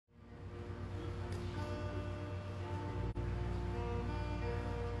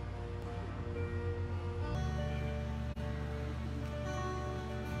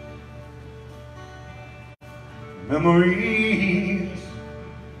Memories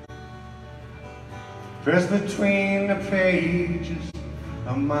pressed between the pages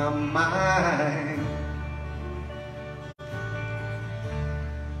of my mind.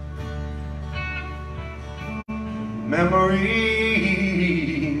 Memories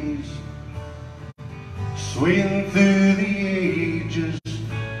swing through the ages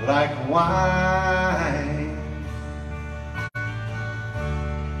like wine.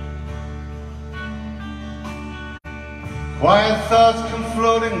 Quiet thoughts come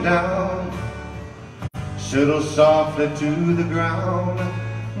floating down, settle softly to the ground.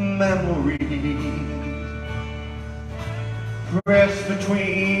 Memories pressed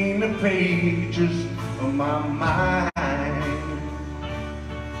between the pages of my mind,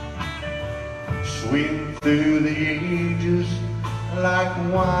 swing through the ages like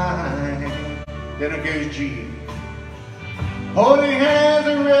wine. Then it goes G. Holding hands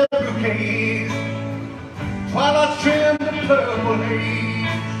and red bouquets, twilight trimmed the purple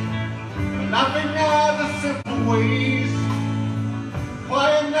haze, laughing at the simple ways,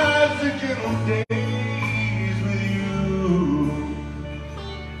 quiet nights and gentle days with you.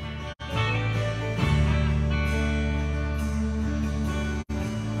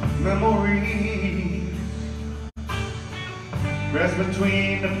 Memories rest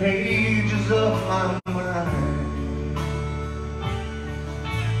between the pages of my mind.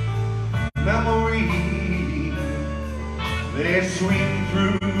 Memories, they swing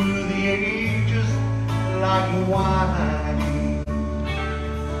through the ages like wine.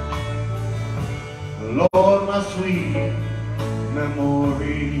 Lord, my sweet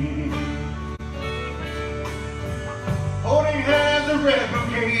memories, holding hands and red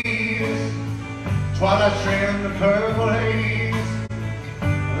bouquets, twilight trimmed the purple haze,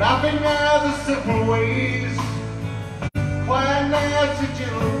 laughing at the simple ways, quiet nights and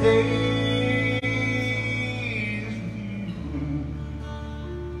gentle days.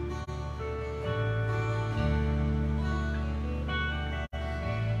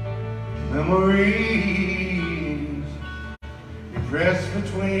 Memories pressed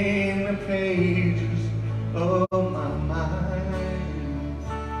between the pages of my mind.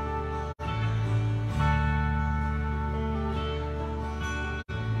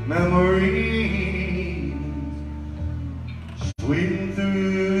 Memories swing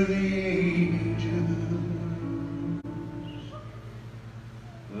through the ages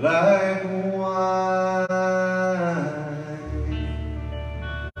like wine.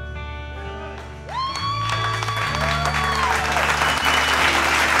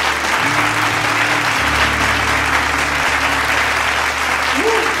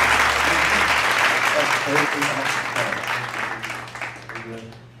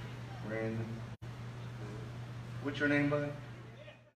 What's your name, buddy?